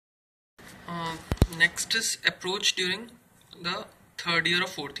Uh, Next is approach during the third year or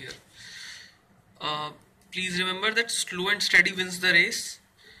fourth year. Uh, Please remember that slow and steady wins the race.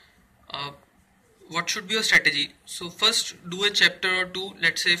 Uh, what should be your strategy? So first do a chapter or two.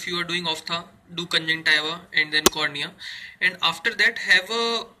 Let's say if you are doing ophtha, do conjunctiva and then cornea, and after that have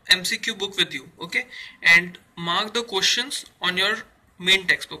a MCQ book with you, okay, and mark the questions on your main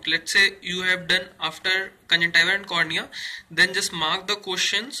textbook. Let's say you have done after conjunctiva and cornea, then just mark the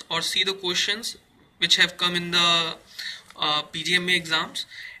questions or see the questions which have come in the PGME exams,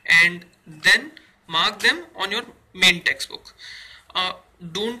 and then mark them on your main textbook. uh,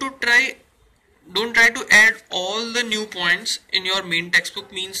 don't to try don't try to add all the new points in your main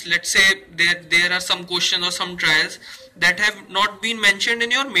textbook. Means, let's say there are some questions or some trials that have not been mentioned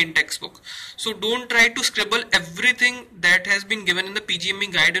in your main textbook, so don't try to scribble everything that has been given in the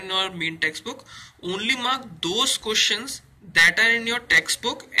PGME guide in your main textbook. Only mark those questions that are in your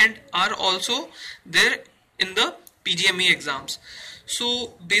textbook and are also there in the PGME exams.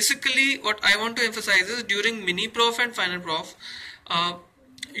 So basically what I want to emphasize is during mini prof and final prof,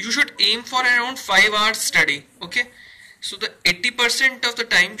 you should aim for around 5 hours study, okay. So the 80% of the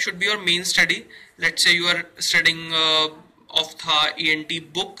time should be your main study. Let's say you are studying ophtha,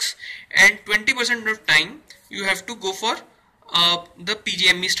 ENT books, and 20% of time you have to go for the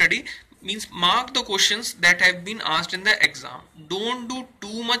PGME study. Means mark the questions that have been asked in the exam. Don't do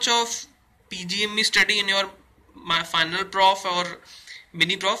too much of PGME study in your final prof or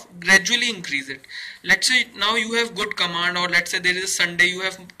mini prof. Gradually increase it. Let's say now you have good command, or let's say there is a Sunday you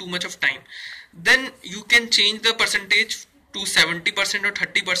have too much of time, then you can change the percentage to 70% or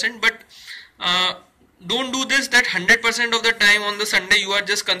 30%, but don't do this that 100% of the time on the Sunday you are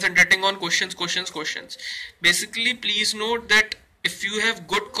just concentrating on questions. Basically, please note that if you have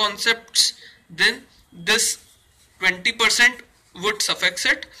good concepts, then this 20% would suffice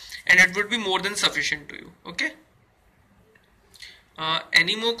it, and it would be more than sufficient to you, okay.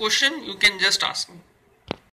 Any more question, you can just ask me.